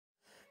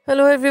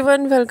Hello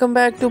everyone, welcome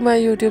back to my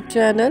YouTube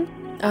channel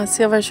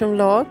Asya Vaisham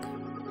Vlog.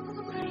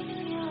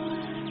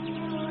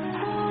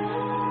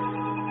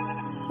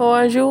 How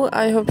are you?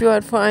 I hope you are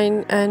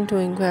fine and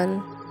doing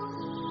well.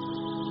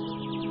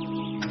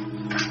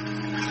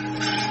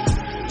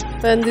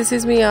 Well, this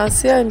is me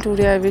Asya and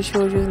today I will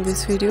show you in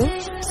this video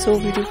so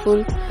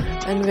beautiful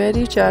and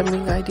very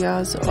charming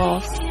ideas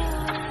of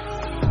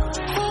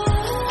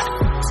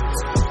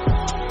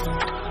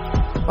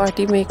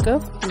party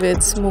makeup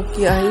with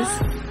smoky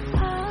eyes.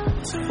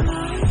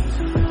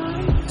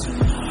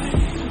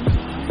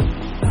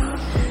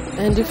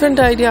 And different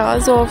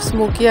ideas of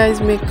smoky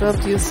eyes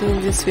makeup you see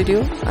in this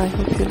video. I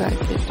hope you like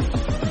it.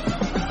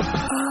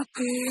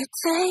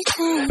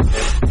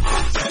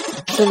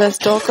 So let's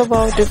talk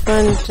about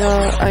different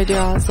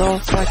ideas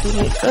of party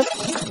makeup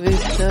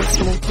with the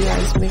smoky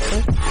eyes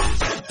makeup.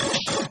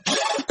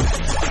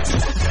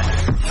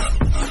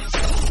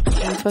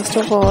 And first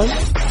of all,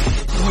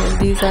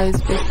 these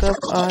eyes makeup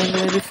are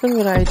a different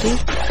variety.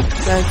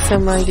 Like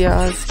some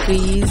ideas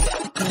crease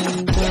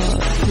and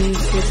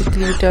crease with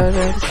glitter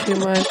and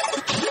shimmer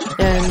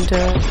and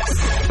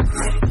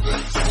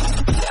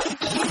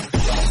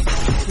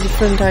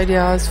different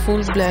ideas,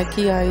 full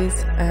blacky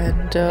eyes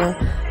and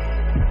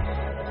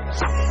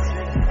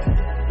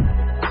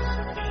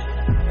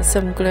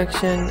some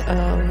collection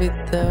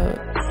with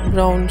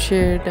brown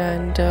shade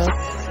and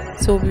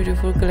so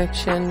beautiful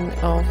collection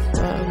of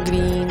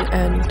green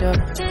and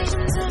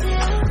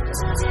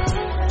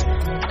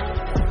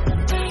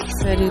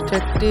very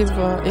attractive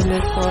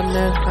inner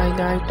corner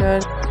highlighter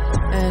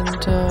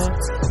and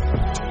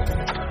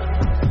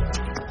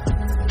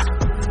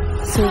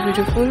so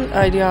beautiful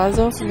ideas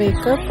of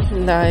makeup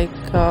like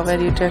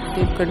very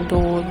attractive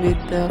contour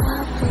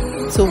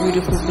with so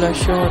beautiful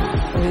blush on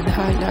with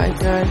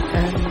highlighter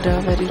and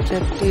very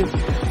attractive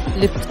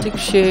lipstick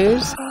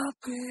shades,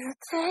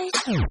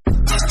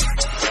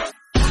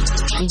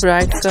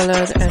 bright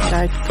color and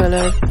light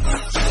color.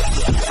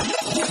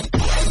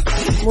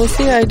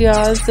 Mostly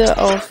ideas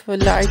of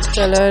light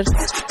color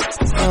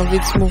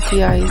with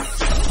smoky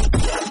eyes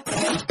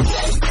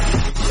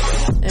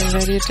and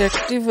very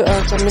attractive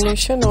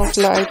combination of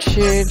light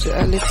shade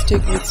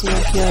lipstick with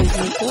smoky eyes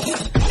makeup.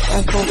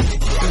 I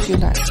hope you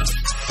like it.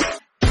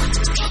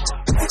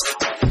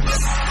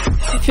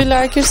 If you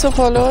like it, so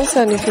follow us,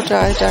 and if you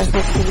try it, I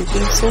hope you're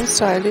looking so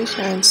stylish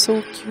and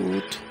so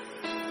cute.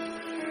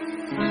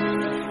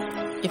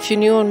 If you're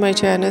new on my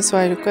channel, so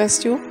I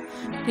request you,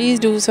 please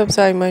do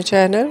subscribe my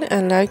channel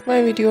and like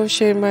my video,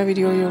 share my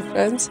video with your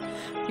friends,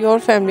 your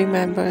family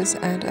members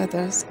and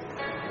others.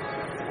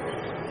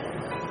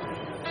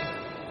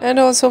 And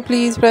also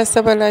please press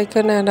the bell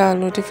icon and all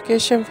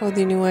notification for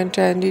the new and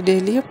trendy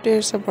daily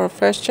updates about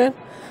fashion,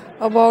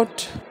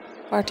 about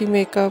party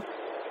makeup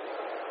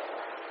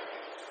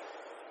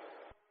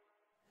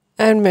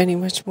and many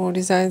much more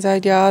designs,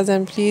 ideas,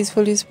 and please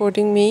fully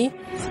supporting me,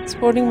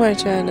 supporting my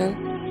channel.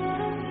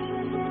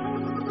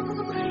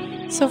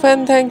 So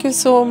friend, thank you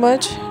so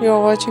much. You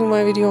are watching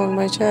my video on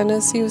my channel.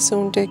 See you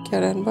soon. Take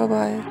care and bye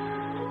bye.